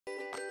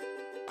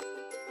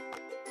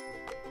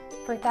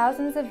For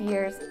thousands of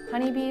years,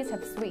 honeybees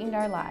have sweetened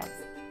our lives.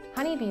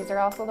 Honeybees are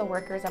also the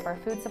workers of our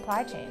food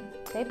supply chain.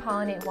 They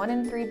pollinate 1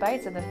 in 3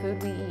 bites of the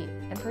food we eat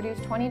and produce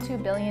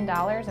 $22 billion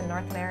in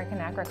North American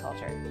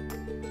agriculture.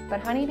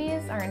 But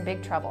honeybees are in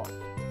big trouble.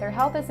 Their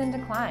health is in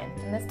decline,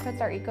 and this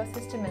puts our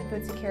ecosystem and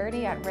food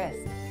security at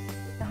risk.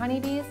 The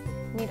honeybees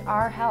need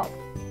our help.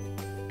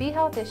 Bee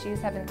health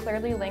issues have been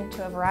clearly linked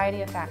to a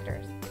variety of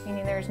factors,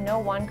 meaning there is no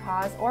one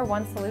cause or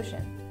one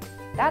solution.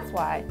 That's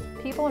why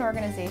people and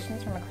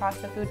organizations from across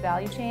the food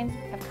value chain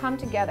have come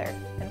together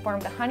and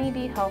formed the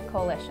Honeybee Health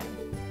Coalition.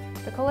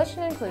 The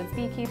coalition includes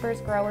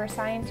beekeepers, growers,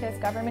 scientists,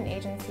 government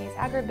agencies,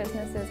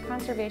 agribusinesses,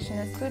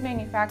 conservationists, food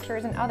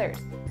manufacturers, and others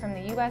from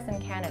the US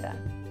and Canada.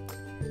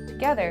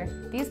 Together,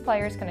 these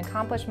players can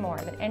accomplish more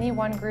than any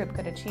one group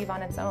could achieve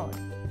on its own.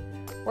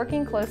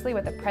 Working closely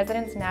with the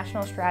President's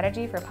National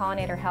Strategy for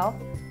Pollinator Health,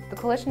 the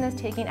coalition is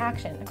taking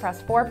action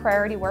across 4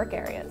 priority work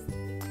areas.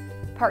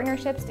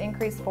 Partnerships to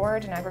increase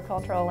forage and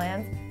agricultural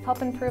lands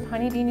help improve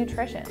honeybee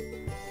nutrition.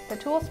 The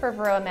Tools for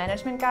Varroa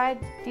Management Guide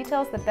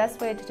details the best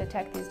way to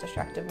detect these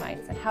destructive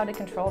mites and how to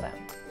control them.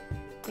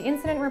 The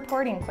Incident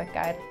Reporting Quick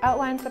Guide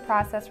outlines the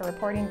process for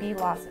reporting bee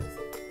losses.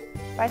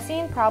 By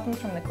seeing problems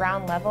from the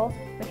ground level,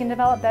 we can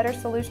develop better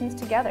solutions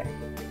together.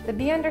 The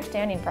Bee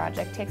Understanding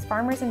Project takes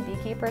farmers and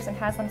beekeepers and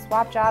has them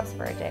swap jobs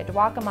for a day to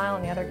walk a mile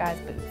in the other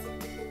guy's boots.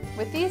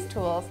 With these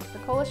tools, the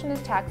coalition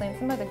is tackling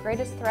some of the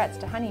greatest threats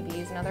to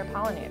honeybees and other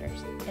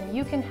pollinators, and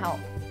you can help.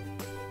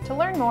 To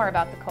learn more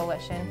about the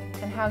coalition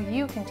and how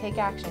you can take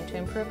action to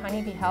improve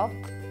honeybee health,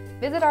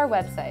 visit our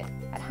website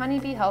at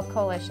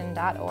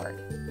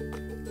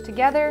honeybeehealthcoalition.org.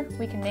 Together,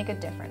 we can make a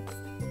difference.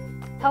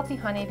 Healthy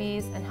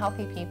honeybees and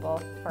healthy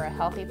people for a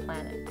healthy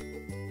planet.